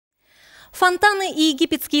Фонтаны и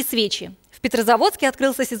египетские свечи. В Петрозаводске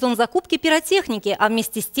открылся сезон закупки пиротехники, а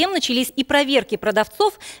вместе с тем начались и проверки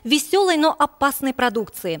продавцов веселой, но опасной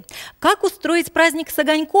продукции. Как устроить праздник с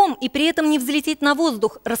огоньком и при этом не взлететь на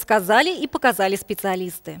воздух, рассказали и показали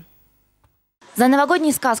специалисты. За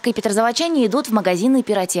новогодней сказкой петрозаводчане идут в магазины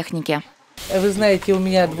пиротехники. Вы знаете, у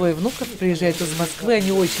меня двое внуков приезжают из Москвы,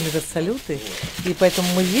 они очень любят салюты, и поэтому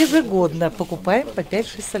мы ежегодно покупаем по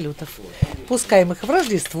 5-6 салютов. Пускаем их в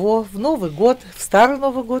Рождество, в Новый год, в Старый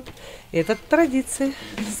Новый год. Это традиция.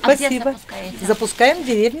 Спасибо. Запускаем в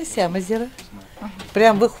деревне Сямозеро.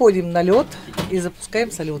 Прям выходим на лед и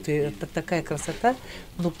запускаем салюты. Это такая красота,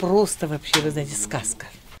 ну просто вообще, вы знаете, сказка.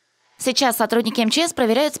 Сейчас сотрудники МЧС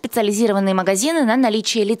проверяют специализированные магазины на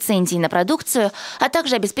наличие лицензий на продукцию, а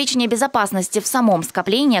также обеспечение безопасности в самом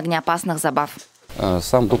скоплении огнеопасных забав.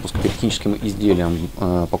 Сам допуск к пиротехническим изделиям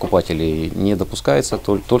покупателей не допускается,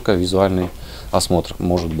 только визуальный осмотр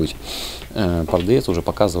может быть. Продавец уже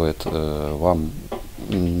показывает вам,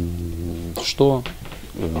 что,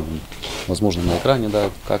 возможно, на экране, да,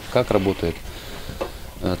 как работает.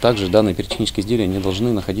 Также данные пиротехнические изделия не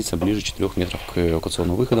должны находиться ближе 4 метров к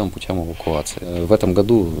эвакуационным выходам путем эвакуации. В этом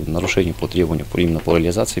году нарушений по требованию именно по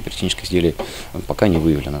реализации пиротехнических изделий пока не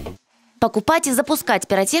выявлено. Покупать и запускать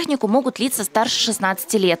пиротехнику могут лица старше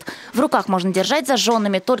 16 лет. В руках можно держать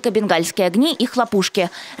зажженными только бенгальские огни и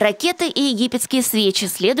хлопушки. Ракеты и египетские свечи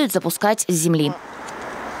следует запускать с земли.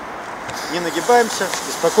 Не нагибаемся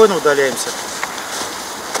и спокойно удаляемся.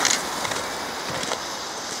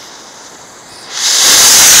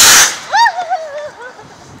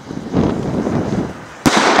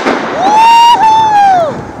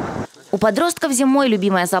 У подростков зимой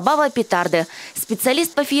любимая забава – петарды.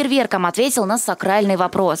 Специалист по фейерверкам ответил на сакральный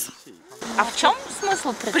вопрос. А в чем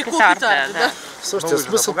смысл петарды? Да? Слушайте,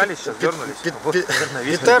 смысл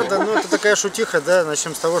петарда, ну это такая шутиха, да,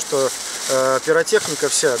 начнем с того, что пиротехника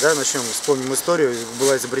вся, да, вспомним историю,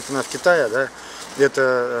 была изобретена в Китае, да,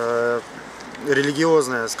 это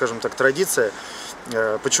религиозная, скажем так, традиция.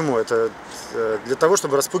 Почему? Это для того,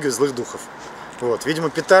 чтобы распугивать злых духов. Вот, видимо,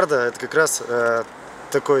 петарда это как раз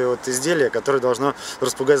такое вот изделие, которое должно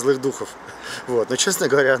распугать злых духов. Вот. Но, честно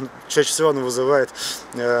говоря, чаще всего оно вызывает,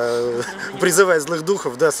 призывает злых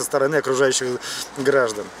духов, да, со стороны окружающих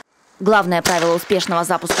граждан. Главное правило успешного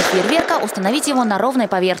запуска фейерверка – установить его на ровной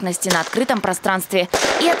поверхности на открытом пространстве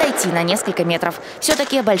и отойти на несколько метров.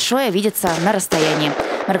 Все-таки большое видится на расстоянии.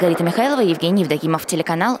 Маргарита Михайлова, Евгений Евдокимов,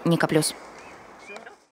 телеканал Ника+.